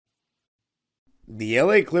The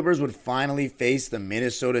LA Clippers would finally face the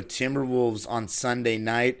Minnesota Timberwolves on Sunday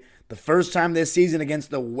night, the first time this season against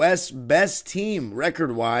the West's best team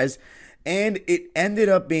record-wise, and it ended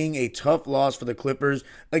up being a tough loss for the Clippers,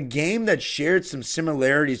 a game that shared some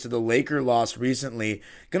similarities to the Laker loss recently.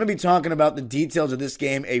 Going to be talking about the details of this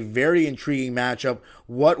game, a very intriguing matchup,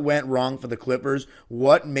 what went wrong for the Clippers,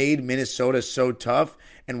 what made Minnesota so tough,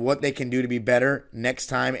 and what they can do to be better next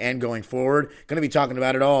time and going forward. Going to be talking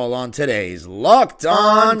about it all on today's Locked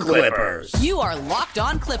On Clippers. You are Locked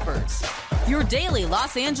On Clippers, your daily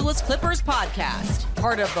Los Angeles Clippers podcast,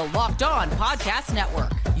 part of the Locked On Podcast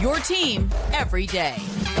Network, your team every day.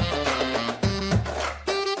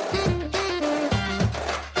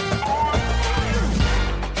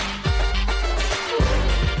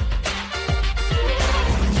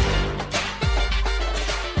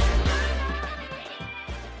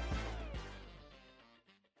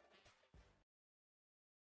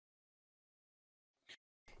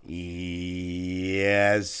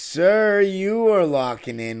 Yes, sir. You are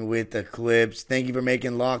locking in with the Clips. Thank you for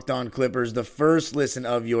making Locked On Clippers the first listen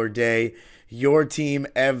of your day, your team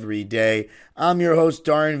every day. I'm your host,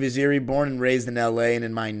 Darian Vaziri, born and raised in LA and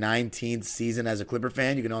in my 19th season as a Clipper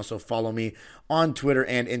fan. You can also follow me on Twitter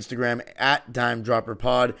and Instagram at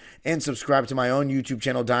DimeDropperPod and subscribe to my own YouTube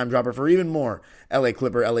channel, Dime Dropper, for even more LA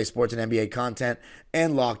Clipper, LA Sports, and NBA content.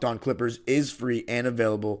 And Locked On Clippers is free and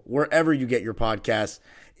available wherever you get your podcasts,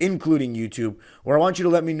 including YouTube, where I want you to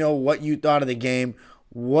let me know what you thought of the game,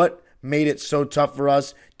 what made it so tough for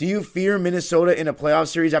us. Do you fear Minnesota in a playoff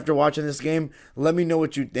series after watching this game? Let me know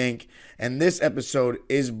what you think. And this episode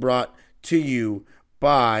is brought to you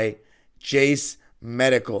by Jace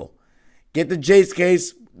Medical. Get the Jace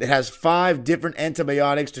case. It has 5 different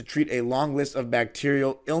antibiotics to treat a long list of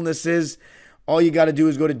bacterial illnesses. All you got to do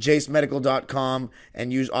is go to jacemedical.com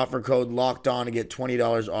and use offer code LOCKEDON to get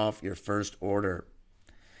 $20 off your first order.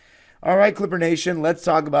 All right, Clipper Nation, let's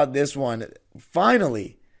talk about this one.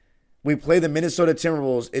 Finally, we play the Minnesota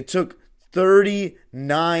Timberwolves. It took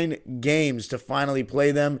 39 games to finally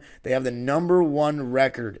play them. They have the number 1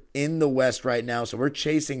 record in the West right now, so we're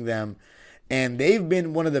chasing them. And they've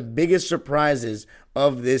been one of the biggest surprises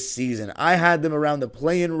of this season. I had them around the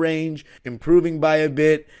play-in range, improving by a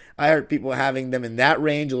bit. I heard people having them in that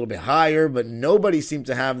range a little bit higher, but nobody seemed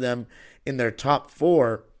to have them in their top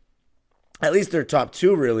 4. At least their top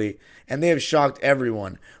 2, really, and they have shocked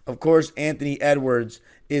everyone. Of course, Anthony Edwards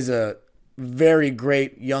is a very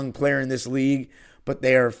great young player in this league, but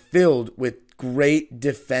they are filled with great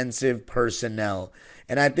defensive personnel.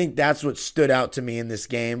 And I think that's what stood out to me in this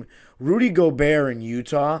game. Rudy Gobert in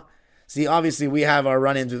Utah. See, obviously, we have our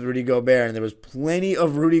run-ins with Rudy Gobert, and there was plenty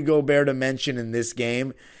of Rudy Gobert to mention in this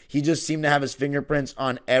game. He just seemed to have his fingerprints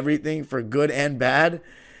on everything for good and bad.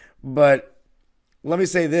 But let me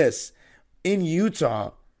say this. In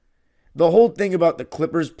Utah, the whole thing about the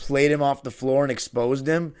Clippers played him off the floor and exposed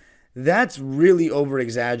him, that's really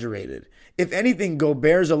over-exaggerated. If anything,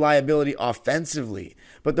 Gobert's a liability offensively.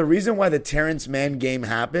 But the reason why the Terrence Mann game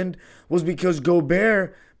happened was because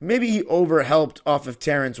Gobert, maybe he overhelped off of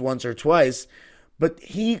Terrence once or twice, but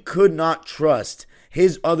he could not trust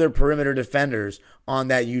his other perimeter defenders on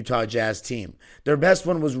that Utah Jazz team. Their best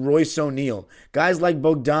one was Royce O'Neal. Guys like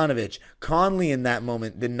Bogdanovich, Conley in that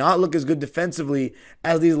moment did not look as good defensively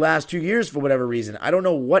as these last 2 years for whatever reason. I don't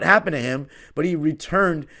know what happened to him, but he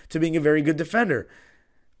returned to being a very good defender.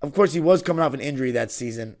 Of course, he was coming off an injury that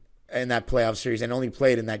season in that playoff series and only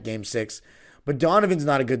played in that Game 6. But Donovan's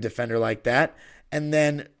not a good defender like that. And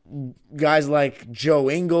then guys like Joe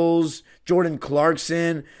Ingles, Jordan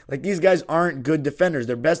Clarkson, like these guys aren't good defenders.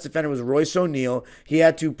 Their best defender was Royce O'Neal. He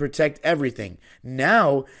had to protect everything.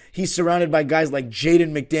 Now he's surrounded by guys like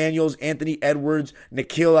Jaden McDaniels, Anthony Edwards,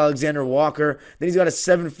 Nickeil Alexander-Walker. Then he's got a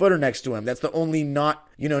 7-footer next to him. That's the only not,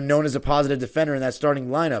 known as a positive defender in that starting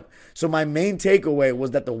lineup. So my main takeaway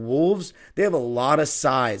was that the Wolves, they have a lot of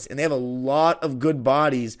size and they have a lot of good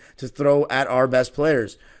bodies to throw at our best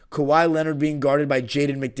players. Kawhi Leonard being guarded by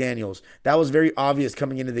Jaden McDaniels. That was very obvious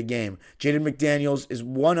coming into the game. Jaden McDaniels is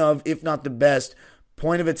one of, if not the best,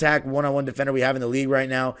 point-of-attack one-on-one defender we have in the league right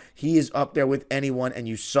now. He is up there with anyone, and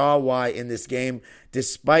you saw why in this game.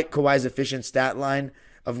 Despite Kawhi's efficient stat line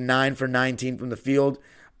of 9 for 19 from the field,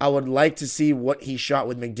 I would like to see what he shot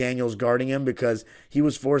with McDaniels guarding him because he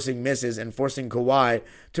was forcing misses and forcing Kawhi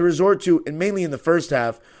to resort to, and mainly in the first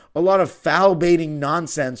half, a lot of foul-baiting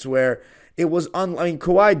nonsense where it was,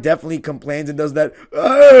 Kawhi definitely complains and does that,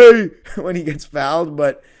 hey, when he gets fouled,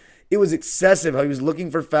 but it was excessive how he was looking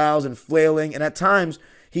for fouls and flailing, and at times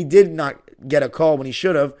he did not get a call when he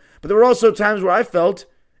should have, but there were also times where I felt,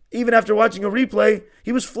 even after watching a replay,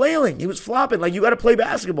 he was flailing, he was flopping, like you got to play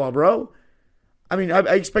basketball, bro. I mean, I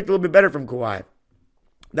expect a little bit better from Kawhi.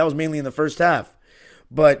 That was mainly in the first half.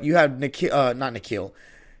 But you had McDaniels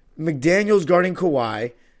guarding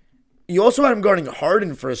Kawhi. You also had him guarding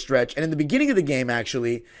Harden for a stretch. And in the beginning of the game,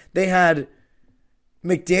 actually, they had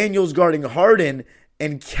McDaniels guarding Harden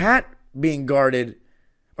and Cat guarding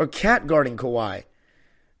Kawhi.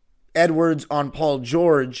 Edwards on Paul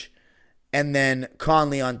George, and then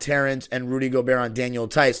Conley on Terrence and Rudy Gobert on Daniel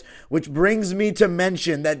Tice, which brings me to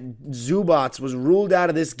mention that Zubac was ruled out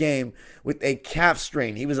of this game with a calf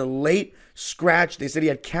strain. He was a late scratch. They said he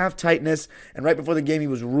had calf tightness, and right before the game he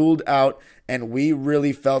was ruled out, and we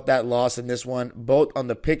really felt that loss in this one, both on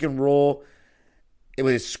the pick and roll. It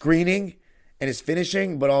was his screening and his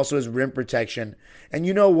finishing, but also his rim protection. And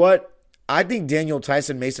you know what? I think Daniel Tice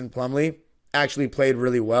and Mason Plumlee actually played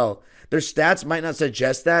really well. Their stats might not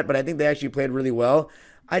suggest that, but I think they actually played really well.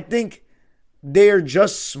 I think they are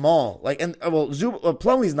just small.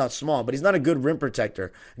 Plumlee's not small, but he's not a good rim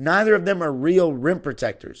protector. Neither of them are real rim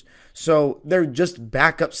protectors. So they're just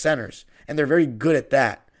backup centers, and they're very good at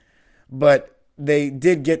that. But they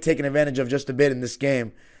did get taken advantage of just a bit in this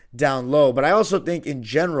game down low. But I also think in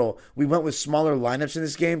general, we went with smaller lineups in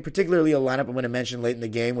this game, particularly a lineup I'm going to mention late in the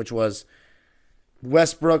game, which was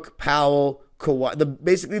Westbrook, Powell, Kawhi,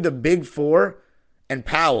 basically the big four and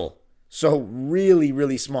Powell. So really,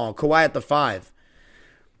 really small. Kawhi at the 5.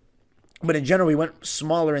 But in general, we went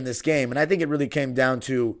smaller in this game. And I think it really came down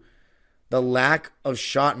to the lack of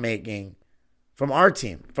shot making from our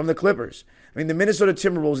team, from the Clippers. I mean, the Minnesota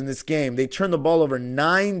Timberwolves in this game, they turned the ball over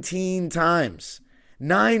 19 times.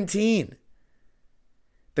 19.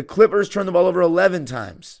 The Clippers turned the ball over 11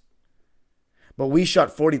 times. But we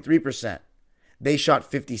shot 43%. They shot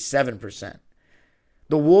 57%.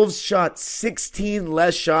 The Wolves shot 16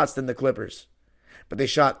 less shots than the Clippers, but they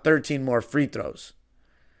shot 13 more free throws.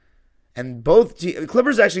 And the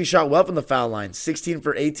Clippers actually shot well from the foul line, 16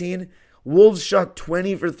 for 18. Wolves shot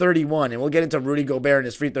 20 for 31, and we'll get into Rudy Gobert and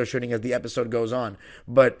his free throw shooting as the episode goes on.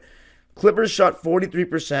 But Clippers shot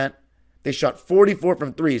 43%. They shot 44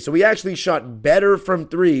 from 3. So we actually shot better from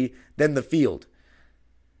 3 than the field.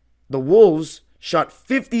 The Wolves shot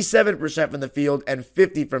 57% from the field and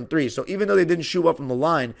 50 from 3. So even though they didn't shoot well from the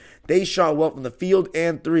line, they shot well from the field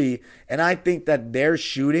and 3. And I think that their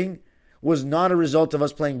shooting was not a result of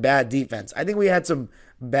us playing bad defense. I think we had some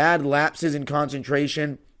bad lapses in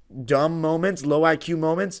concentration, dumb moments, low IQ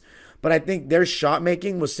moments. But I think their shot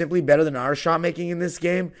making was simply better than our shot making in this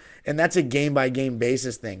game. And that's a game-by-game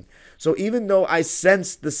basis thing. So even though I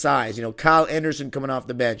sensed the size, Kyle Anderson coming off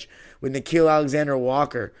the bench with Nickeil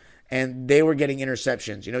Alexander-Walker, and they were getting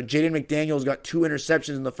interceptions. Jaden McDaniels got 2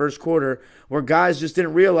 interceptions in the first quarter where guys just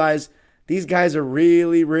didn't realize these guys are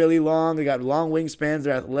really, really long. They got long wingspans.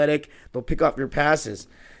 They're athletic. They'll pick off your passes.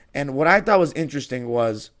 And what I thought was interesting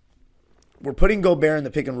was we're putting Gobert in the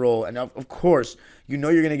pick and roll. And of course, you're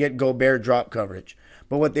going to get Gobert drop coverage.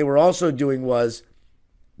 But what they were also doing was,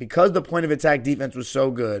 because the point of attack defense was so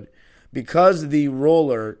good, because the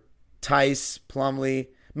roller, Tice, Plumlee,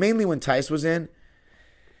 mainly when Tice was in,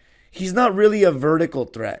 he's not really a vertical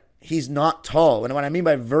threat. He's not tall. And what I mean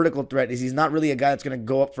by vertical threat is he's not really a guy that's going to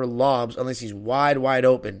go up for lobs unless he's wide, wide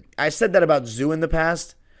open. I said that about Zoo in the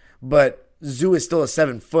past, but Zoo is still a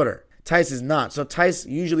 7-footer. Tice is not. So Tice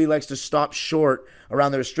usually likes to stop short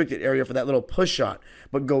around the restricted area for that little push shot.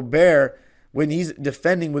 But Gobert, when he's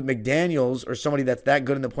defending with McDaniels or somebody that's that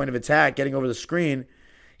good in the point of attack, getting over the screen,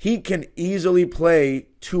 he can easily play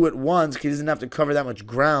 2 at once because he doesn't have to cover that much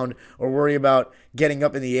ground or worry about getting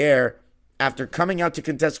up in the air. After coming out to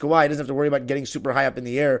contest Kawhi, he doesn't have to worry about getting super high up in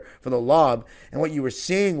the air for the lob. And what you were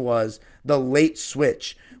seeing was the late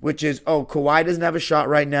switch, which is, Kawhi doesn't have a shot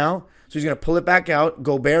right now, so he's going to pull it back out.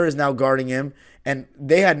 Gobert is now guarding him, and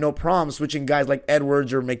they had no problem switching guys like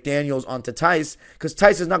Edwards or McDaniels onto Tice because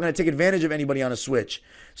Tice is not going to take advantage of anybody on a switch.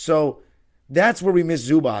 So that's where we missed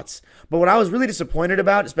Zubac. But what I was really disappointed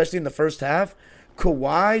about, especially in the first half,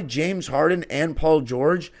 Kawhi, James Harden, and Paul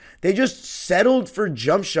George, they just settled for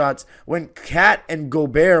jump shots when Cat and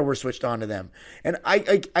Gobert were switched onto them. And I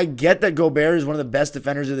get that Gobert is one of the best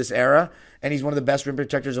defenders of this era, and he's one of the best rim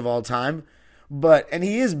protectors of all time. And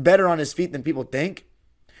he is better on his feet than people think.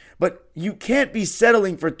 But you can't be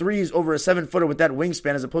settling for threes over a 7-footer with that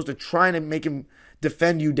wingspan as opposed to trying to make him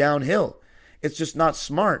defend you downhill. It's just not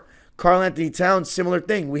smart. Karl Anthony Towns, similar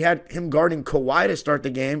thing. We had him guarding Kawhi to start the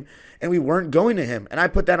game, and we weren't going to him. And I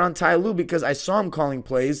put that on Ty Lue because I saw him calling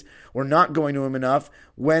plays. We're not going to him enough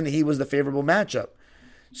when he was the favorable matchup.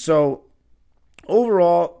 So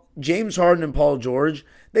overall, James Harden and Paul George,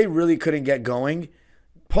 they really couldn't get going.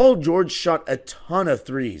 Paul George shot a ton of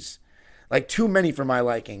threes, like too many for my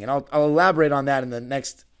liking. And I'll elaborate on that in the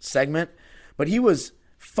next segment. but he was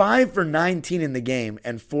 5 for 19 in the game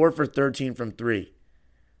and 4 for 13 from 3.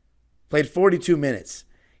 Played 42 minutes.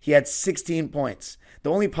 He had 16 points.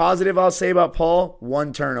 The only positive I'll say about Paul,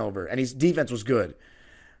 1 turnover, and his defense was good.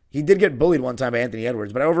 He did get bullied one time by Anthony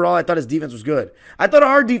Edwards, but overall, I thought his defense was good. I thought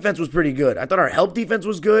our defense was pretty good. I thought our help defense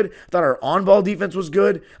was good. I thought our on-ball defense was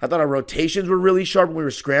good. I thought our rotations were really sharp when we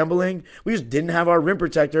were scrambling. We just didn't have our rim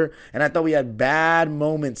protector, and I thought we had bad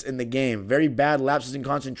moments in the game, very bad lapses in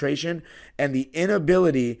concentration, and the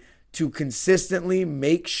inability to consistently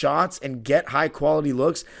make shots and get high-quality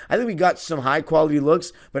looks. I think we got some high-quality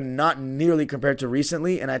looks, but not nearly compared to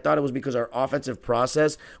recently, and I thought it was because our offensive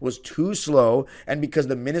process was too slow and because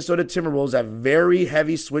the Minnesota Timberwolves have very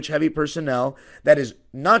heavy switch-heavy personnel that is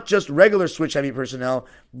not just regular switch-heavy personnel,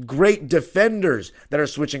 great defenders that are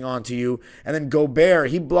switching onto you. And then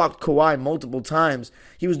Gobert, he blocked Kawhi multiple times.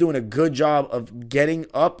 He was doing a good job of getting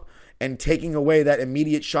up and taking away that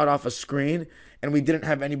immediate shot off a screen, and we didn't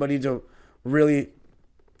have anybody to really,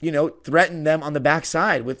 threaten them on the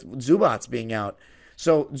backside with Zubats being out.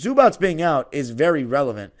 So Zubats being out is very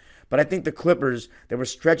relevant. But I think the Clippers, there were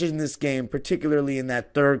stretches in this game, particularly in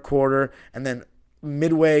that third quarter, and then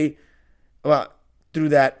midway through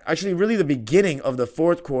that, actually really the beginning of the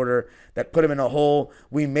fourth quarter, that put them in a hole.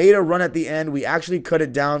 We made a run at the end. We actually cut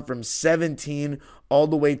it down from 17 all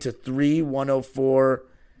the way to 3, 104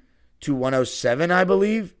 to 107, I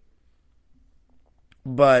believe.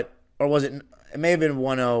 Or was it may have been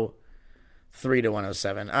 103 to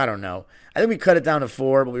 107. I don't know. I think we cut it down to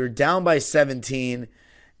 4, but we were down by 17,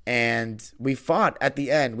 and we fought at the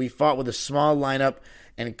end. We fought with a small lineup,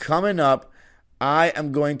 and coming up, I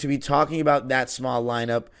am going to be talking about that small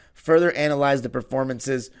lineup, further analyze the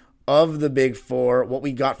performances of the Big Four, what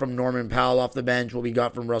we got from Norman Powell off the bench, what we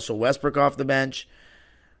got from Russell Westbrook off the bench.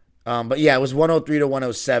 But yeah, it was 103 to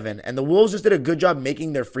 107, and the Wolves just did a good job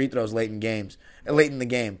making their free throws late in the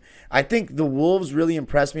game. I think the Wolves really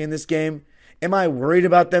impressed me in this game. Am I worried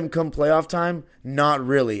about them come playoff time? Not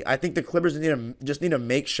really. I think the Clippers just need to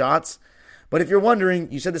make shots. But if you're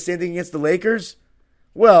wondering, you said the same thing against the Lakers?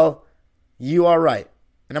 Well, you are right.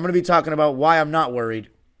 And I'm going to be talking about why I'm not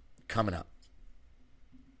worried coming up.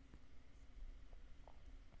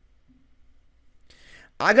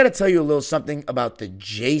 I got to tell you a little something about the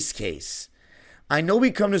Jace case. I know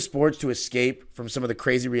we come to sports to escape from some of the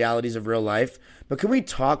crazy realities of real life, but can we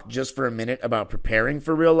talk just for a minute about preparing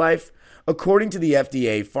for real life? According to the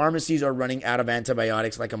FDA, pharmacies are running out of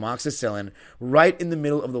antibiotics like amoxicillin right in the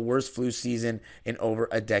middle of the worst flu season in over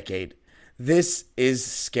a decade. This is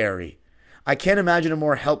scary. I can't imagine a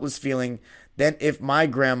more helpless feeling than if my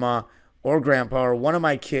grandma or grandpa or one of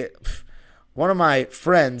my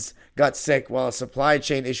friends got sick while a supply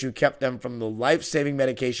chain issue kept them from the life-saving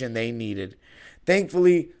medication they needed.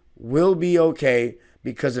 Thankfully, we'll be okay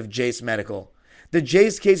because of Jace Medical. The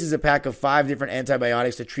Jace case is a pack of 5 different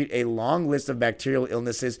antibiotics to treat a long list of bacterial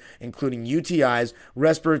illnesses, including UTIs,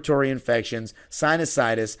 respiratory infections,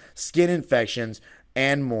 sinusitis, skin infections,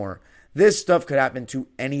 and more. This stuff could happen to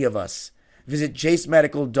any of us. Visit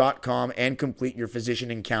jacemedical.com and complete your physician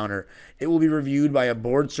encounter. It will be reviewed by a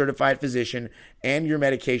board-certified physician, and your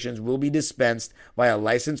medications will be dispensed by a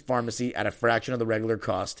licensed pharmacy at a fraction of the regular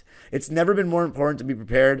cost. It's never been more important to be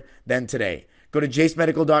prepared than today. Go to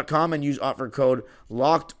jacemedical.com and use offer code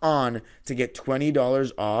LOCKEDON to get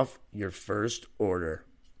 $20 off your first order.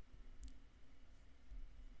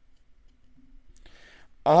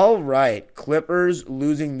 All right, Clippers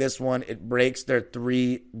losing this one. It breaks their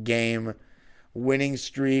 3-game winning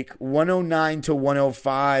streak, 109 to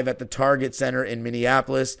 105 at the Target Center in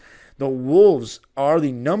Minneapolis. The Wolves are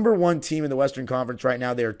the number 1 team in the Western Conference right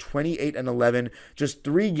now. They are 28-11, just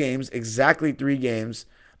 3 games, exactly 3 games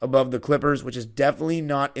above the Clippers, which is definitely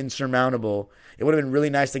not insurmountable. It would have been really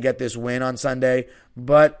nice to get this win on Sunday,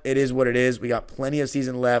 but it is what it is. We got plenty of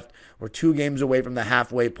season left. We're 2 games away from the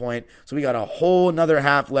halfway point, so we got a whole another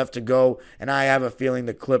half left to go, and I have a feeling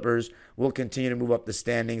the Clippers will continue to move up the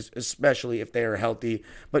standings, especially if they are healthy.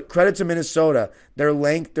 But credit to Minnesota. Their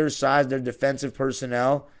length, their size, their defensive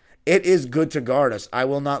personnel, it is good to guard us. I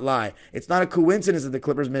will not lie. It's not a coincidence that the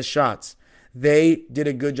Clippers missed shots. They did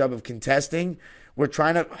a good job of contesting. We're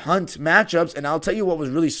trying to hunt matchups, and I'll tell you what was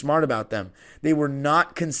really smart about them. They were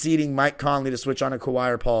not conceding Mike Conley to switch on a Kawhi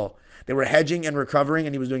or Paul. They were hedging and recovering,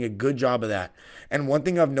 and he was doing a good job of that. And one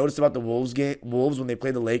thing I've noticed about the Wolves when they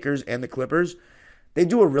play the Lakers and the Clippers, they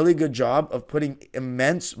do a really good job of putting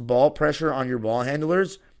immense ball pressure on your ball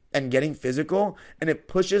handlers and getting physical, and it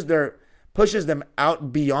pushes them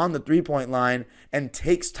out beyond the three-point line and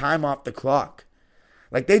takes time off the clock.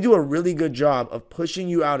 Like, they do a really good job of pushing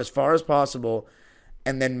you out as far as possible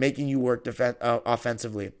and then making you work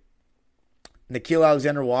offensively. Nickeil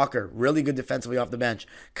Alexander-Walker, really good defensively off the bench.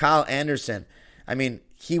 Kyle Anderson. I mean,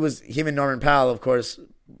 him and Norman Powell, of course,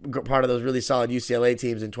 part of those really solid UCLA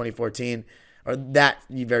teams in 2014, or that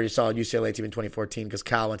very solid UCLA team in 2014 because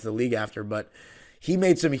Kyle went to the league after. But he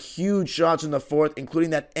made some huge shots in the fourth,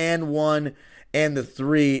 including that and one and the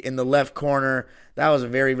three in the left corner. That was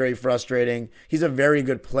very, very frustrating. He's a very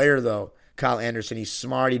good player, though, Kyle Anderson. He's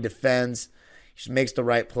smart. He defends. He just makes the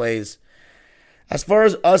right plays. As far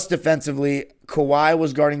as us defensively, Kawhi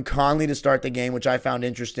was guarding Conley to start the game, which I found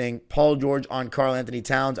interesting. Paul George on Karl Anthony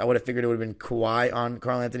Towns. I would have figured it would have been Kawhi on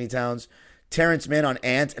Karl Anthony Towns. Terrence Mann on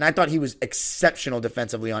Ant, and I thought he was exceptional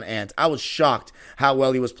defensively on Ant. I was shocked how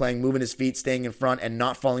well he was playing, moving his feet, staying in front, and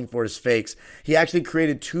not falling for his fakes. He actually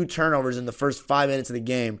created 2 turnovers in the first 5 minutes of the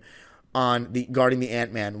game on guarding the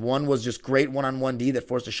Ant-Man. One was just great one-on-one D that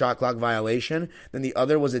forced a shot clock violation. Then the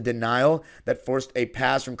other was a denial that forced a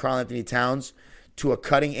pass from Karl Anthony Towns to a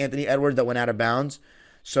cutting Anthony Edwards that went out of bounds.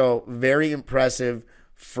 So very impressive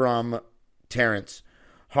from Terrence.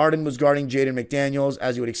 Harden was guarding Jaden McDaniels,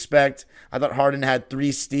 as you would expect. I thought Harden had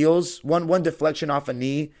 3 steals, one deflection off a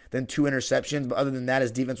knee, then 2 interceptions. But other than that,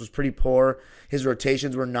 his defense was pretty poor. His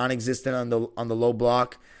rotations were non-existent on the low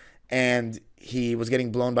block, and he was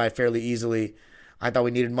getting blown by fairly easily. I thought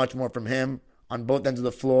we needed much more from him on both ends of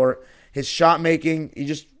the floor. His shot making,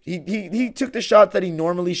 he took the shot that he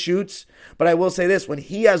normally shoots. But I will say this, when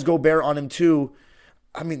he has Gobert on him too,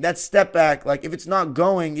 I mean, that step back, like if it's not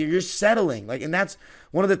going, you're settling. Like, and that's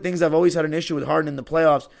one of the things I've always had an issue with Harden in the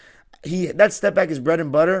playoffs. That step back is bread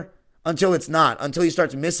and butter until it's not, until he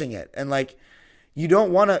starts missing it. And like, you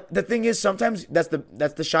don't want to, the thing is sometimes that's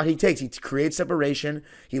the shot he takes. He creates separation.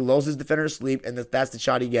 He lulls his defender to sleep, and that's the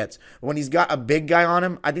shot he gets. But when he's got a big guy on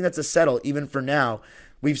him, I think that's a settle even for now.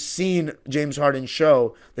 We've seen James Harden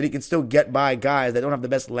show that he can still get by guys that don't have the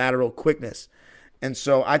best lateral quickness. And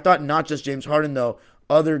so I thought not just James Harden, though,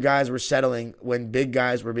 other guys were settling when big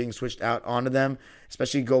guys were being switched out onto them,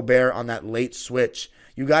 especially Gobert on that late switch.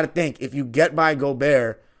 You got to think, if you get by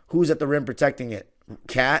Gobert, who's at the rim protecting it?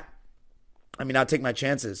 Cat? I mean, I'll take my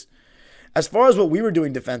chances. As far as what we were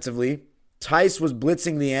doing defensively, Tice was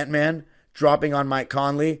blitzing the Ant-Man, dropping on Mike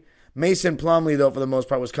Conley. Mason Plumlee, though, for the most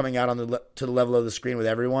part, was coming out to the level of the screen with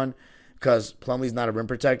everyone because Plumlee's not a rim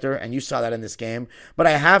protector, and you saw that in this game. But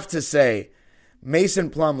I have to say, Mason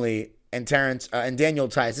Plumlee and Daniel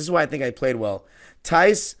Tice, this is why I think I played well.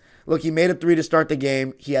 Tice, look, he made a 3 to start the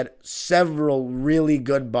game. He had several really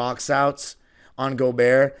good box outs on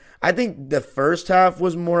Gobert. I think the first half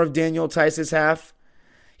was more of Daniel Tice's half.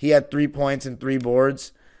 He had 3 points and 3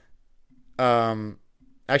 boards.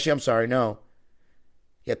 Actually, I'm sorry, no.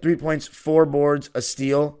 He had 3 points, 4 boards, a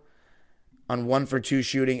steal on 1 for 2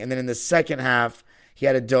 shooting. And then in the second half, he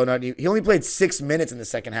had a donut. He only played 6 minutes in the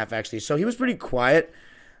second half, actually. So he was pretty quiet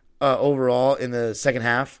overall in the second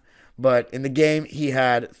half. But in the game, he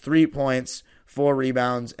had 3 points, 4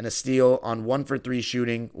 rebounds, and a steal on 1 for 3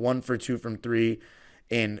 shooting, 1 for 2 from 3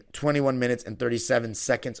 in 21 minutes and 37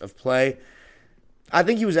 seconds of play. I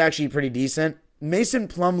think he was actually pretty decent. Mason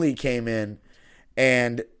Plumlee came in,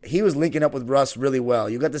 and he was linking up with Russ really well.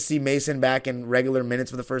 You got to see Mason back in regular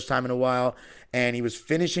minutes for the first time in a while, and he was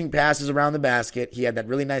finishing passes around the basket. He had that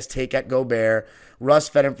really nice take at Gobert. Russ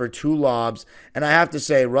fed him for 2 lobs. And I have to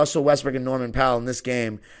say, Russell Westbrook and Norman Powell in this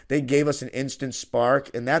game, they gave us an instant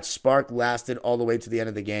spark, and that spark lasted all the way to the end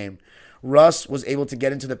of the game. Russ was able to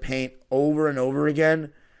get into the paint over and over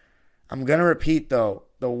again. I'm going to repeat, though,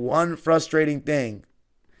 the one frustrating thing,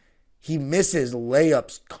 he misses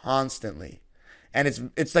layups constantly.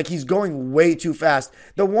 And it's like he's going way too fast.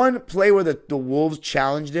 The one play where the Wolves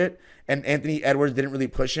challenged it and Anthony Edwards didn't really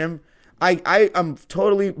push him, I'm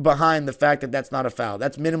totally behind the fact that that's not a foul.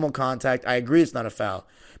 That's minimal contact. I agree it's not a foul.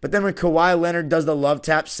 But then when Kawhi Leonard does the love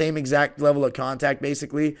tap, same exact level of contact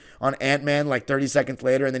basically on Ant-Man like 30 seconds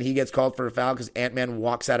later, and then he gets called for a foul because Ant-Man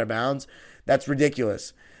walks out of bounds, that's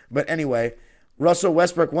ridiculous. But anyway, Russell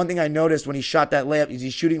Westbrook, one thing I noticed when he shot that layup is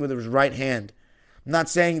he's shooting with his right hand. I'm not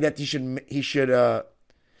saying that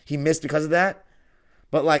he missed because of that,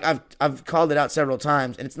 but like I've called it out several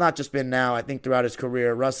times, and it's not just been now. I think throughout his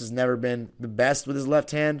career, Russ has never been the best with his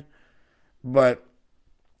left hand, but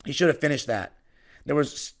he should have finished that. There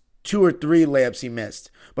was 2 or 3 layups he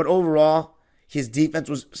missed, but overall, his defense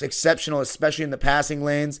was exceptional, especially in the passing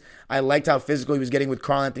lanes. I liked how physical he was getting with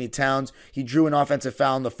Karl Anthony Towns. He drew an offensive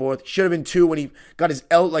foul in the fourth. Should have been 2 when he got his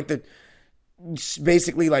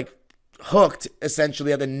basically hooked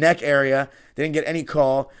essentially at the neck area. Didn't get any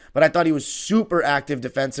call, but I thought he was super active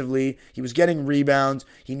defensively. He was getting rebounds.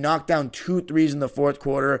 He knocked down 2 threes in the fourth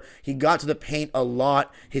quarter. He got to the paint a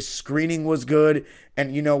lot. His screening was good.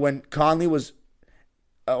 And, when Conley was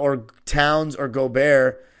or Towns or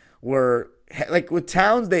Gobert were like with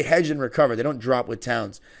Towns, they hedge and recover. They don't drop with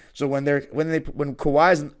Towns. So when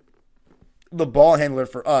Kawhi's the ball handler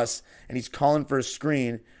for us and he's calling for a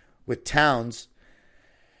screen with Towns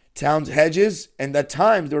hedges, and at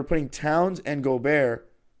times they were putting Towns and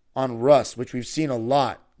Gobert on Russ, which we've seen a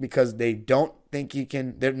lot because they don't think he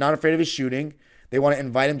can. They're not afraid of his shooting. They want to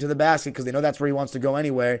invite him to the basket because they know that's where he wants to go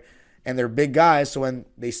anyway. And they're big guys, so when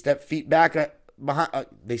they step feet back,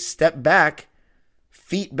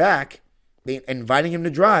 they inviting him to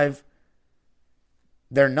drive.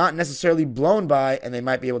 They're not necessarily blown by, and they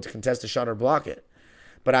might be able to contest a shot or block it.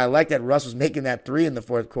 But I like that Russ was making that three in the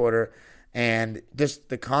fourth quarter, and just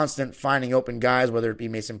the constant finding open guys, whether it be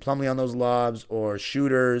Mason Plumlee on those lobs or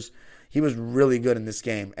shooters. He was really good in this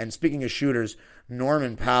game. And speaking of shooters,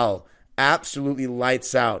 Norman Powell, absolutely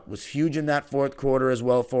lights out. Was huge in that fourth quarter as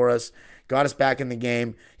well for us. Got us back in the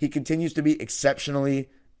game. He continues to be exceptionally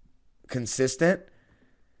consistent.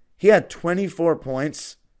 He had 24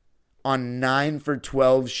 points on 9 for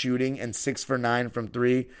 12 shooting and 6 for 9 from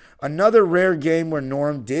 3. Another rare game where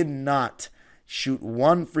Norm did not shoot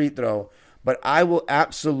one free throw, but I will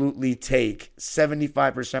absolutely take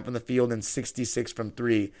 75% from the field and 66 from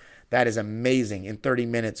 3. That is amazing in 30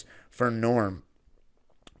 minutes for Norm.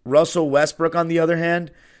 Russell Westbrook, on the other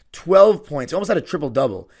hand, 12 points. Almost had a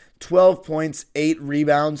triple-double. 12 points, 8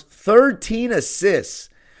 rebounds, 13 assists,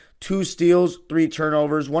 2 steals, 3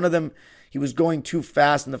 turnovers. One of them, he was going too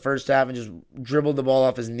fast in the first half and just dribbled the ball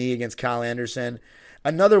off his knee against Kyle Anderson.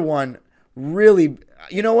 Another one, really,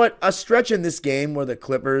 you know what? A stretch in this game where the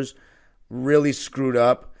Clippers really screwed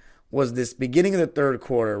up was this beginning of the third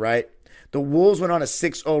quarter, right? The Wolves went on a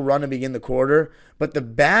 6-0 run to begin the quarter, but the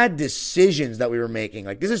bad decisions that we were making,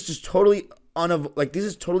 like this is just totally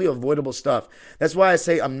avoidable stuff. That's why I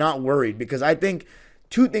say I'm not worried, because I think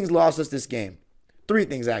 2 things lost us this game. 3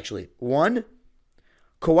 things, actually. 1,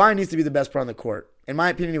 Kawhi needs to be the best player on the court. In my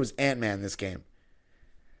opinion, he was Ant-Man in this game.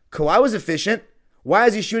 Kawhi was efficient. Why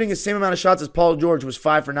is he shooting the same amount of shots as Paul George, who was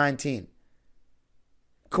 5 for 19?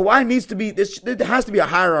 Kawhi needs to be, there has to be a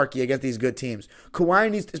hierarchy against these good teams. Kawhi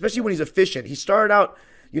needs, especially when he's efficient. He started out,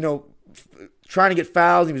 trying to get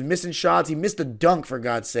fouls. He was missing shots. He missed a dunk, for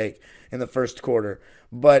God's sake, in the first quarter.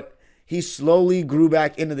 But he slowly grew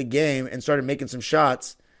back into the game and started making some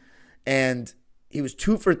shots. And he was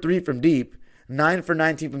 2 for 3 from deep, 9 for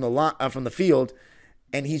 19 from the field,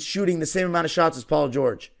 and he's shooting the same amount of shots as Paul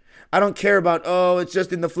George. I don't care about, it's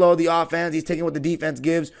just in the flow of the offense. He's taking what the defense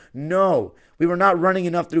gives. No, we were not running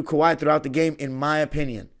enough through Kawhi throughout the game, in my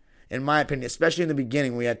opinion. Especially in the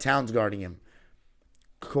beginning when we had Towns guarding him.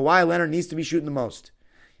 Kawhi Leonard needs to be shooting the most.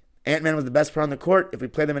 Ant-Man was the best player on the court. If we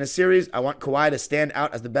play them in a series, I want Kawhi to stand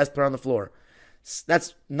out as the best player on the floor.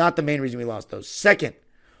 That's not the main reason we lost those. Second,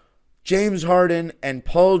 James Harden and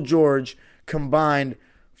Paul George combined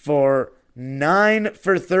for 9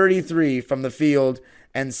 for 33 from the field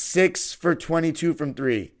and 6 for 22 from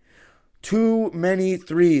 3. Too many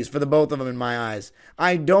threes for the both of them in my eyes.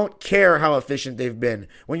 I don't care how efficient they've been.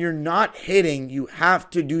 When you're not hitting, you have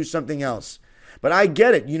to do something else. But I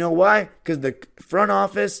get it. You know why? Because the front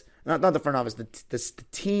office, not the front office, the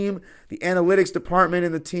team, the analytics department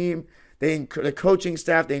and the team, the coaching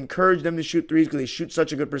staff, they encourage them to shoot threes because they shoot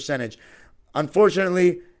such a good percentage.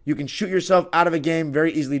 Unfortunately, you can shoot yourself out of a game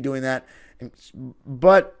very easily doing that.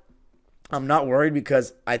 But I'm not worried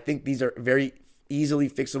because I think these are very easily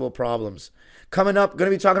fixable problems. Coming up, going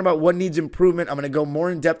to be talking about what needs improvement. I'm going to go more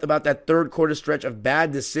in depth about that third quarter stretch of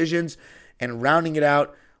bad decisions and rounding it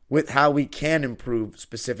out with how we can improve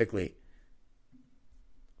specifically.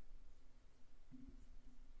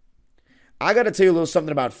 I got to tell you a little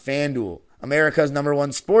something about FanDuel, America's #1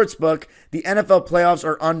 sportsbook. The NFL playoffs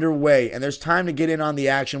are underway, and there's time to get in on the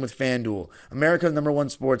action with FanDuel, America's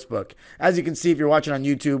 #1 sportsbook. As you can see, if you're watching on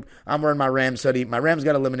YouTube, I'm wearing my Rams hoodie. My Rams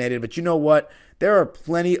got eliminated, but you know what? There are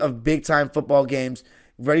plenty of big-time football games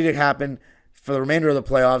ready to happen for the remainder of the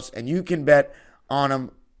playoffs, and you can bet on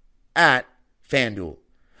them at FanDuel.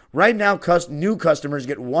 Right now, new customers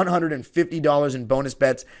get $150 in bonus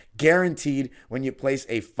bets guaranteed when you place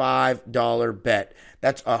a $5 bet.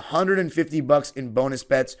 That's $150 in bonus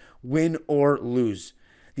bets, win or lose.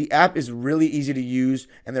 The app is really easy to use,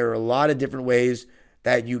 and there are a lot of different ways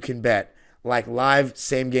that you can bet, like live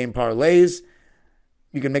same-game parlays.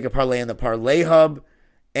 You can make a parlay in the Parlay Hub,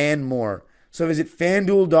 and more. So visit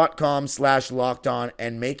FanDuel.com/lockedon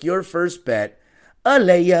and make your first bet a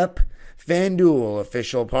layup. FanDuel,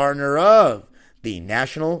 official partner of the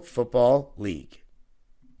National Football League.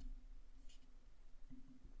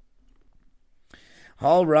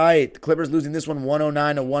 All right, the Clippers losing this one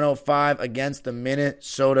 109-105 against the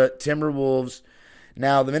Minnesota Timberwolves.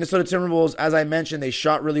 Now, the Minnesota Timberwolves, as I mentioned, they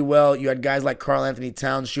shot really well. You had guys like Karl Anthony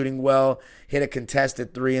Towns shooting well, hit a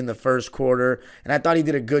contested three in the first quarter, and I thought he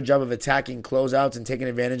did a good job of attacking closeouts and taking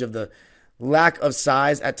advantage of the lack of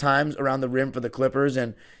size at times around the rim for the Clippers,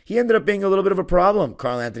 and he ended up being a little bit of a problem,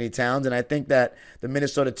 Karl Anthony Towns, and I think that the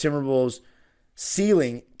Minnesota Timberwolves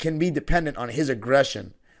ceiling can be dependent on his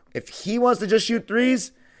aggression. If he wants to just shoot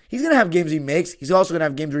threes, he's going to have games he makes. He's also going to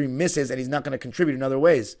have games where he misses, and he's not going to contribute in other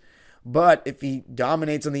ways. But if he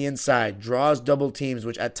dominates on the inside, draws double teams,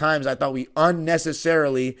 which at times I thought we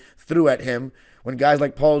unnecessarily threw at him when guys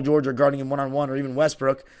like Paul George are guarding him one-on-one, or even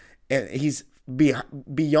Westbrook, and he's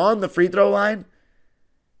beyond the free throw line,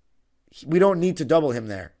 we don't need to double him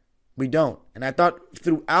there. We don't. And I thought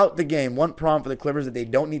throughout the game, one problem for the Clippers that they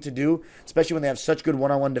don't need to do, especially when they have such good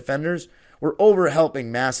one-on-one defenders, we're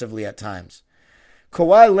over-helping massively at times.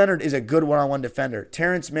 Kawhi Leonard is a good one-on-one defender.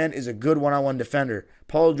 Terrence Mann is a good one-on-one defender.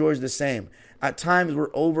 Paul George the same. At times,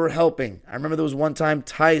 we're over-helping. I remember there was one time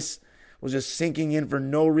Tice was just sinking in for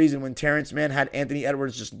no reason when Terrence Mann had Anthony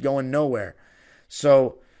Edwards just going nowhere.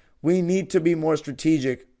 So we need to be more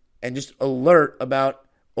strategic and just alert about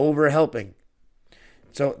over-helping.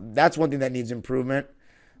 So that's one thing that needs improvement.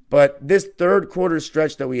 But this third quarter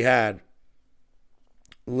stretch that we had,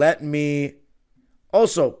 let me...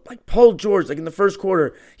 Also, like Paul George, like in the first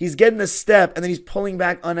quarter, he's getting a step and then he's pulling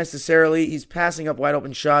back unnecessarily. He's passing up wide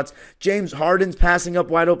open shots. James Harden's passing up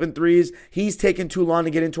wide open threes. He's taking too long to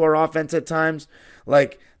get into our offense at times.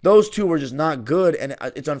 Like, those two were just not good, and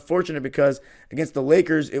it's unfortunate because against the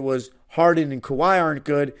Lakers, it was Harden and Kawhi aren't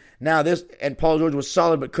good. Now this, and Paul George was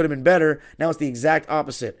solid but could have been better. Now it's the exact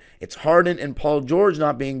opposite. It's Harden and Paul George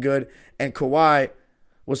not being good, and Kawhi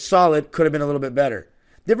was solid, could have been a little bit better.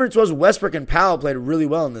 Difference was Westbrook and Powell played really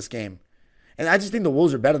well in this game. And I just think the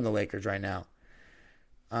Wolves are better than the Lakers right now.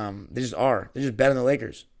 They just are. They're just better than the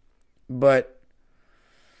Lakers. And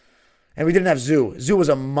we didn't have Zoo. Zoo was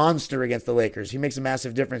a monster against the Lakers. He makes a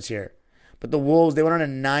massive difference here. But the Wolves, they went on a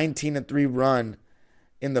 19-3 run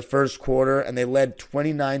in the first quarter, and they led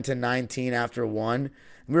 29-19 after one. And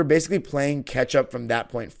we were basically playing catch-up from that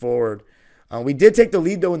point forward. We did take the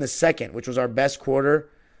lead, though, in the second, which was our best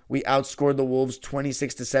quarter. We outscored the Wolves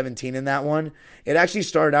 26-17 in that one. It actually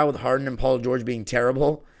started out with Harden and Paul George being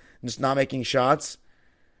terrible, just not making shots.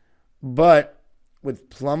 But with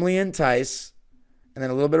Plumlee and Tice, and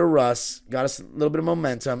then a little bit of Russ, got us a little bit of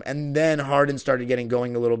momentum, and then Harden started getting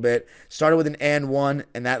going a little bit. Started with an and one,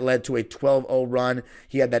 and that led to a 12-0 run.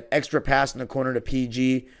 He had that extra pass in the corner to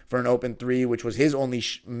PG for an open three, which was his only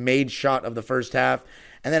made shot of the first half.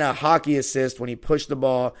 And then a hockey assist when he pushed the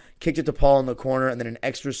ball, kicked it to Paul in the corner, and then an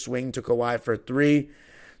extra swing to Kawhi for a three.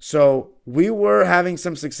 So we were having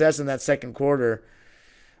some success in that second quarter.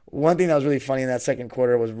 One thing that was really funny in that second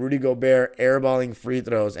quarter was Rudy Gobert airballing free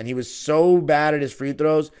throws. And he was so bad at his free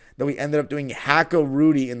throws that we ended up doing Hacka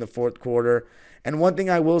Rudy in the fourth quarter. And one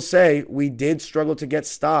thing I will say, we did struggle to get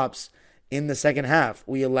stops in the second half.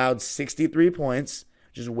 We allowed 63 points,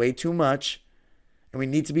 which is way too much. And we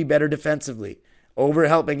need to be better defensively.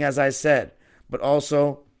 Over-helping, as I said. But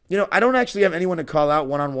also, I don't actually have anyone to call out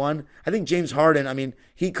one-on-one. I think James Harden,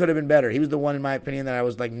 he could have been better. He was the one, in my opinion, that I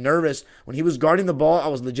was nervous. When he was guarding the ball, I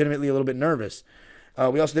was legitimately a little bit nervous.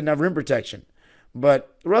 We also didn't have rim protection.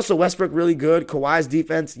 But Russell Westbrook, really good. Kawhi's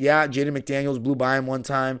defense, yeah, Jaden McDaniels blew by him one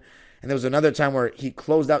time. And there was another time where he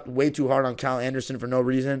closed out way too hard on Kyle Anderson for no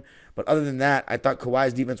reason. But other than that, I thought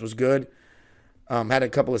Kawhi's defense was good. Had a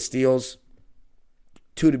couple of steals.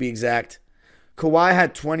 2 to be exact. Kawhi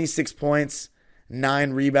had 26 points,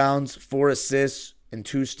 9 rebounds, 4 assists, and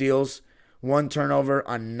 2 steals. 1 turnover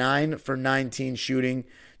on 9 for 19 shooting,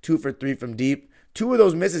 2 for 3 from deep. 2 of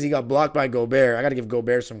those misses he got blocked by Gobert. I got to give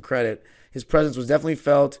Gobert some credit. His presence was definitely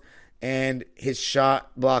felt, and his shot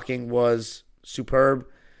blocking was superb.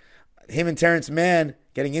 Him and Terrence Mann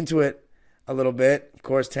getting into it a little bit. Of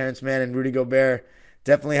course, Terrence Mann and Rudy Gobert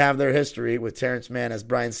definitely have their history, with Terrence Mann, as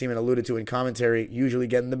Brian Seaman alluded to in commentary, usually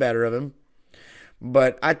getting the better of him.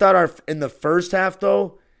 But I thought in the first half,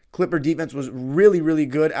 though, Clipper defense was really, really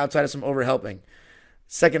good outside of some overhelping.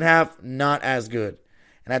 Second half, not as good.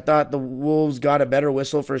 And I thought the Wolves got a better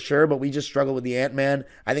whistle for sure, but we just struggled with the Ant-Man.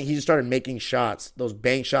 I think he just started making shots, those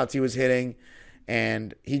bank shots he was hitting,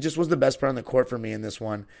 and he just was the best player on the court for me in this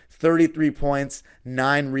one. 33 points,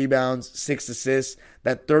 9 rebounds, 6 assists.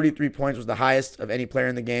 That 33 points was the highest of any player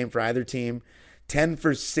in the game for either team. 10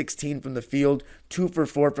 for 16 from the field, 2 for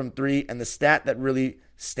 4 from 3, and the stat that really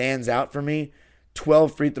stands out for me,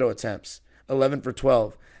 12 free throw attempts, 11 for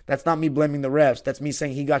 12. That's not me blaming the refs. That's me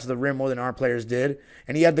saying he got to the rim more than our players did,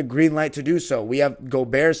 and he had the green light to do so. We have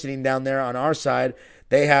Gobert sitting down there on our side.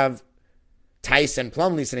 They have Tice and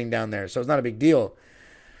Plumlee sitting down there, so it's not a big deal.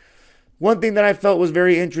 One thing that I felt was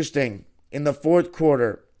very interesting in the fourth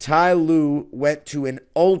quarter, Ty Lue went to an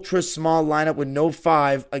ultra small lineup with no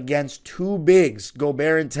five against two bigs,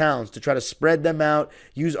 Gobert and Towns, to try to spread them out,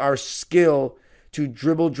 use our skill to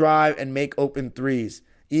dribble, drive, and make open threes,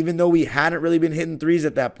 even though we hadn't really been hitting threes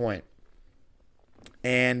at that point.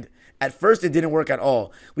 And at first, it didn't work at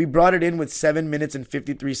all. We brought it in with 7 minutes and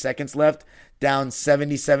 53 seconds left, down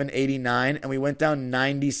 77-89, and we went down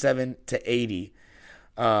 97-80.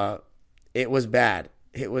 It was bad.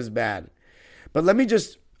 It was bad. But let me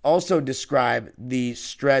just also describe the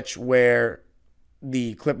stretch where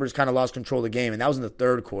the Clippers kind of lost control of the game, and that was in the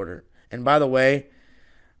third quarter. And by the way,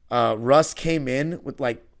 Russ came in with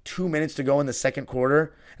like 2 minutes to go in the second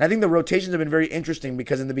quarter. And I think the rotations have been very interesting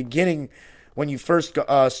because in the beginning, when you first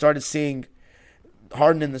started seeing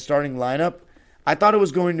Harden in the starting lineup, I thought it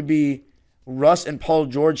was going to be Russ and Paul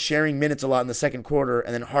George sharing minutes a lot in the second quarter,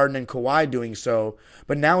 and then Harden and Kawhi doing so.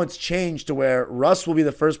 But now it's changed to where Russ will be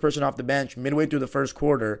the first person off the bench midway through the first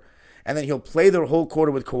quarter, and then he'll play the whole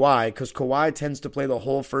quarter with Kawhi because Kawhi tends to play the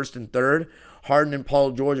whole first and third. Harden and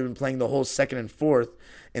Paul George have been playing the whole second and fourth.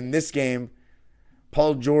 In this game,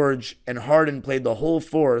 Paul George and Harden played the whole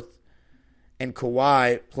fourth, and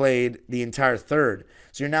Kawhi played the entire third.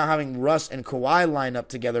 So you're now having Russ and Kawhi line up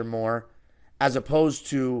together more as opposed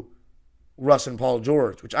to Russ and Paul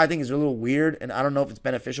George, which I think is a little weird, and I don't know if it's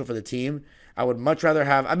beneficial for the team. I would much rather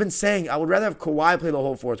have, I've been saying, I would rather have Kawhi play the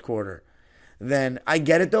whole fourth quarter than, I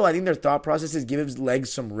get it though, I think their thought process is give his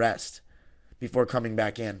legs some rest before coming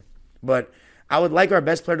back in. But I would like our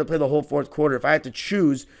best player to play the whole fourth quarter. If I had to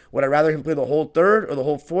choose, would I rather him play the whole third or the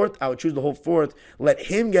whole fourth? I would choose the whole fourth, let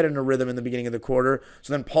him get in a rhythm in the beginning of the quarter,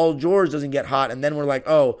 so then Paul George doesn't get hot, and then we're like,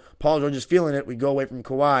 oh, Paul George is feeling it, we go away from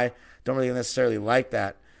Kawhi. Don't really necessarily like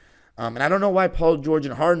that. And I don't know why Paul George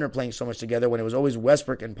and Harden are playing so much together when it was always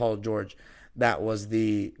Westbrook and Paul George that was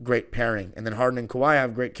the great pairing. And then Harden and Kawhi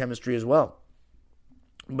have great chemistry as well.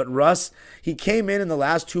 But Russ, he came in the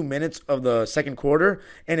last 2 minutes of the second quarter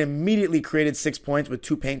and immediately created 6 points with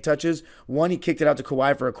 2 paint touches. One, he kicked it out to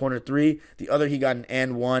Kawhi for a corner three. The other, he got an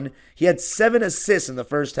and one. He had 7 assists in the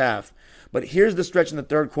first half. But here's the stretch in the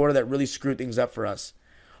third quarter that really screwed things up for us.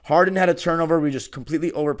 Harden had a turnover. We just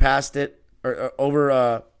completely overpassed it,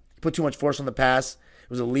 or put too much force on the pass. It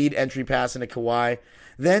was a lead entry pass into Kawhi.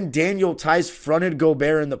 Then Daniel Tice fronted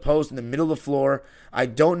Gobert in the post in the middle of the floor. I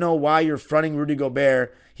don't know why you're fronting Rudy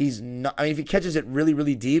Gobert. He's not, I mean, if he catches it really,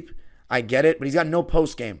 really deep, I get it, but he's got no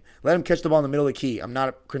post game. Let him catch the ball in the middle of the key. I'm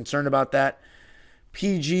not concerned about that.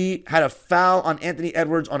 PG had a foul on Anthony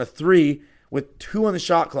Edwards on a 3 with 2 on the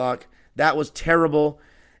shot clock. That was terrible.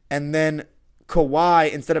 And then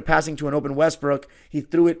Kawhi, instead of passing to an open Westbrook, he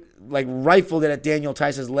threw it, like rifled it at Daniel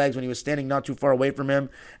Tice's legs when he was standing not too far away from him.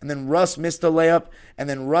 And then Russ missed a layup. And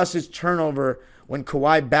then Russ's turnover when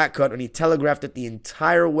Kawhi backcut, when he telegraphed it the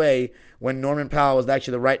entire way when Norman Powell was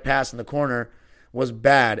actually the right pass in the corner, was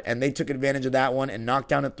bad. And they took advantage of that one and knocked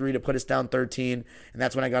down a 3 to put us down 13. And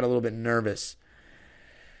that's when I got a little bit nervous.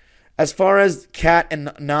 As far as Kat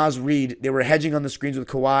and Naz Reid, they were hedging on the screens with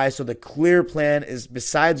Kawhi. So the clear plan is,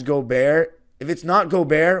 besides Gobert, if it's not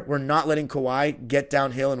Gobert, we're not letting Kawhi get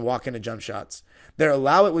downhill and walk into jump shots. They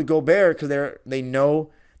allow it with Gobert because they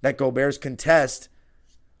know that Gobert's contest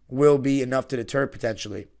will be enough to deter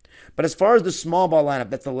potentially. But as far as the small ball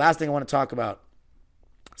lineup, that's the last thing I want to talk about.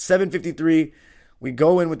 7:53, we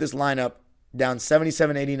go in with this lineup down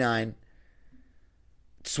 77-89,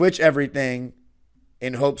 switch everything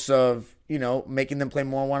in hopes of, making them play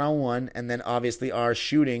more one-on-one, and then obviously our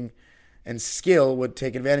shooting and skill would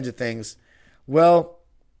take advantage of things. Well,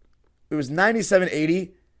 it was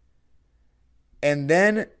 97-80, and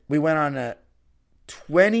then we went on a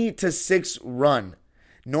 20-6 run.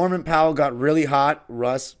 Norman Powell got really hot.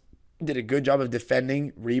 Russ did a good job of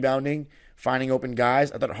defending, rebounding, finding open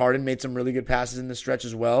guys. I thought Harden made some really good passes in the stretch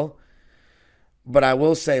as well. But I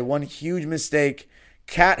will say, one huge mistake.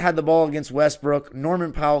 Kat had the ball against Westbrook.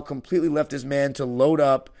 Norman Powell completely left his man to load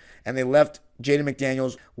up, and they left Jaden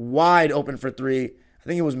McDaniels wide open for 3. I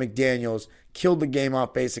think it was McDaniels. Killed the game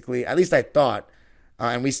off, basically. At least I thought.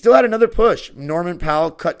 And we still had another push. Norman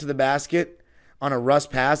Powell cut to the basket on a Russ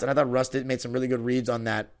pass, and I thought Russ made some really good reads on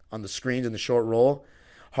that, on the screens and the short roll.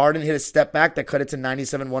 Harden hit a step back that cut it to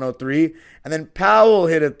 97-103. And then Powell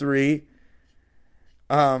hit a 3,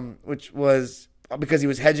 which was because he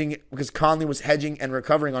was hedging, because Conley was hedging and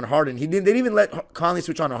recovering on Harden. They didn't even let Conley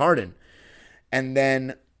switch on to Harden. And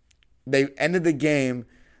then they ended the game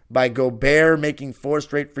by Gobert making 4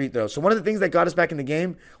 straight free throws. So one of the things that got us back in the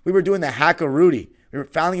game, we were doing the hack of Rudy. We were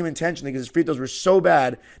fouling him intentionally because his free throws were so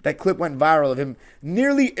bad that clip went viral of him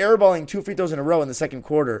nearly airballing 2 free throws in a row in the second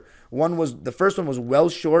quarter. The first one was well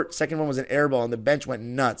short, second one was an airball, and the bench went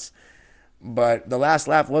nuts. But the last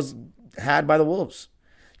laugh was had by the Wolves.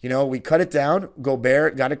 We cut it down.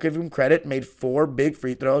 Gobert, got to give him credit, made 4 big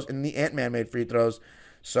free throws, and the Ant-Man made free throws.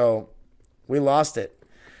 So we lost it.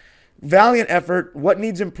 Valiant effort. What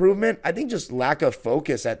needs improvement? I think just lack of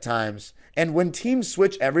focus at times. And when teams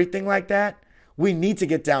switch everything like that, we need to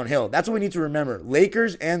get downhill. That's what we need to remember.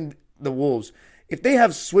 Lakers and the Wolves, if they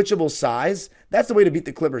have switchable size, that's the way to beat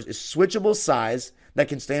the Clippers, is switchable size that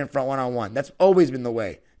can stay in front one-on-one. That's always been the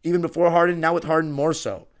way. Even before Harden, now with Harden more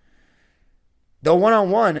so. The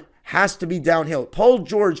one-on-one has to be downhill. Paul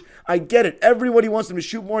George, I get it. Everybody wants him to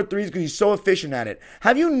shoot more threes because he's so efficient at it.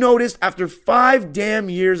 Have you noticed after 5 damn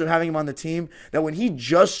years of having him on the team that when he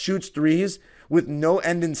just shoots threes with no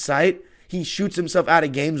end in sight, he shoots himself out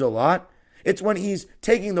of games a lot? It's when he's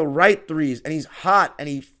taking the right threes and he's hot and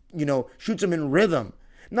he, shoots them in rhythm.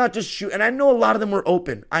 Not just shoot. And I know a lot of them were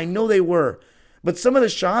open. I know they were. But some of the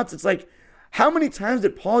shots, it's like, how many times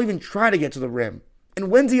did Paul even try to get to the rim? And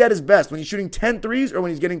when's he at his best? When he's shooting 10 threes or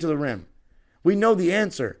when he's getting to the rim? We know the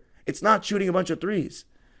answer. It's not shooting a bunch of threes.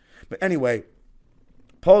 But anyway,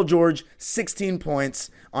 Paul George, 16 points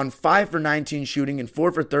on 5 for 19 shooting and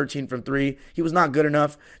 4 for 13 from 3. He was not good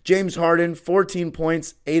enough. James Harden, 14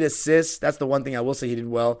 points, 8 assists. That's the one thing I will say he did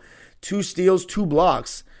well. 2 steals, 2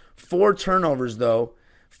 blocks, 4 turnovers though.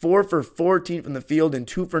 4 for 14 from the field and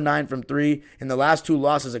 2 for 9 from 3. In the last 2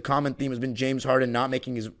 losses, a common theme has been James Harden not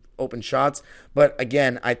making his open shots. But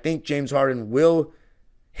again, I think James Harden will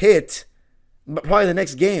hit probably the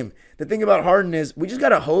next game. The thing about Harden is we just got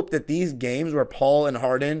to hope that these games where Paul and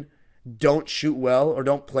Harden don't shoot well or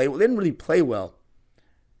don't play well, they didn't really play well.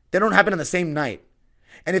 They don't happen on the same night.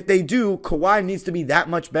 And if they do, Kawhi needs to be that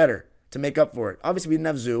much better to make up for it. Obviously, we didn't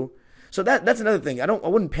have Zoo. So that's another thing. I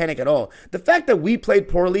wouldn't panic at all. The fact that we played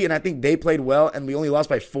poorly and I think they played well and we only lost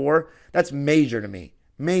by 4, that's major to me.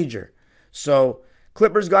 Major. So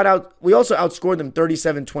Clippers got out. We also outscored them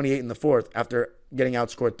 37-28 in the fourth after getting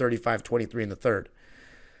outscored 35-23 in the third.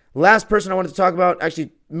 Last person I wanted to talk about,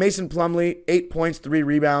 actually, Mason Plumlee, 8 points, 3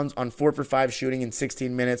 rebounds on 4 for 5 shooting in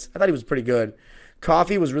 16 minutes. I thought he was pretty good.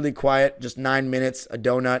 Coffee was really quiet, just 9 minutes, a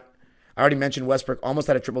donut. I already mentioned Westbrook almost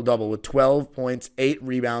had a triple-double with 12 points, 8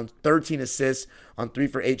 rebounds, 13 assists on 3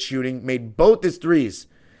 for 8 shooting, made both his threes,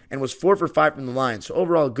 and was 4 for 5 from the line. So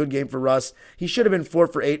overall, a good game for Russ. He should have been 4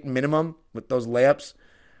 for 8 minimum with those layups.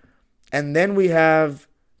 And then we have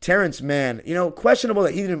Terrence Mann. Questionable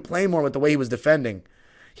that he didn't play more with the way he was defending.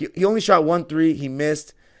 He only shot 1 3. He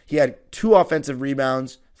missed. He had 2 offensive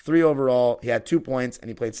rebounds, 3 overall. He had 2 points, and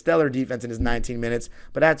he played stellar defense in his 19 minutes.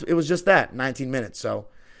 But it was just that, 19 minutes. So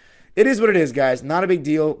it is what it is, guys. Not a big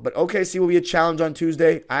deal. But OKC will be a challenge on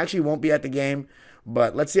Tuesday. I actually won't be at the game,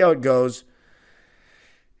 but let's see how it goes.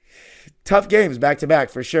 Tough games back-to-back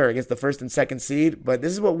for sure against the first and second seed, but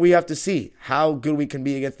this is what we have to see, how good we can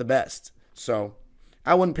be against the best. So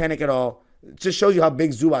I wouldn't panic at all. It just shows you how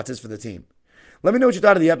big Zubac is for the team. Let me know what you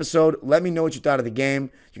thought of the episode. Let me know what you thought of the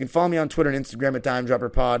game. You can follow me on Twitter and Instagram at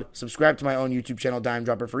DimeDropperPod. Subscribe to my own YouTube channel, Dime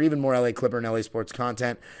Dropper, for even more LA Clipper and LA sports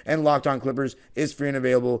content. And Locked On Clippers is free and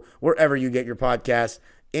available wherever you get your podcasts,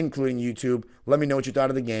 including YouTube. Let me know what you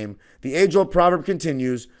thought of the game. The age-old proverb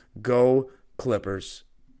continues, go Clippers.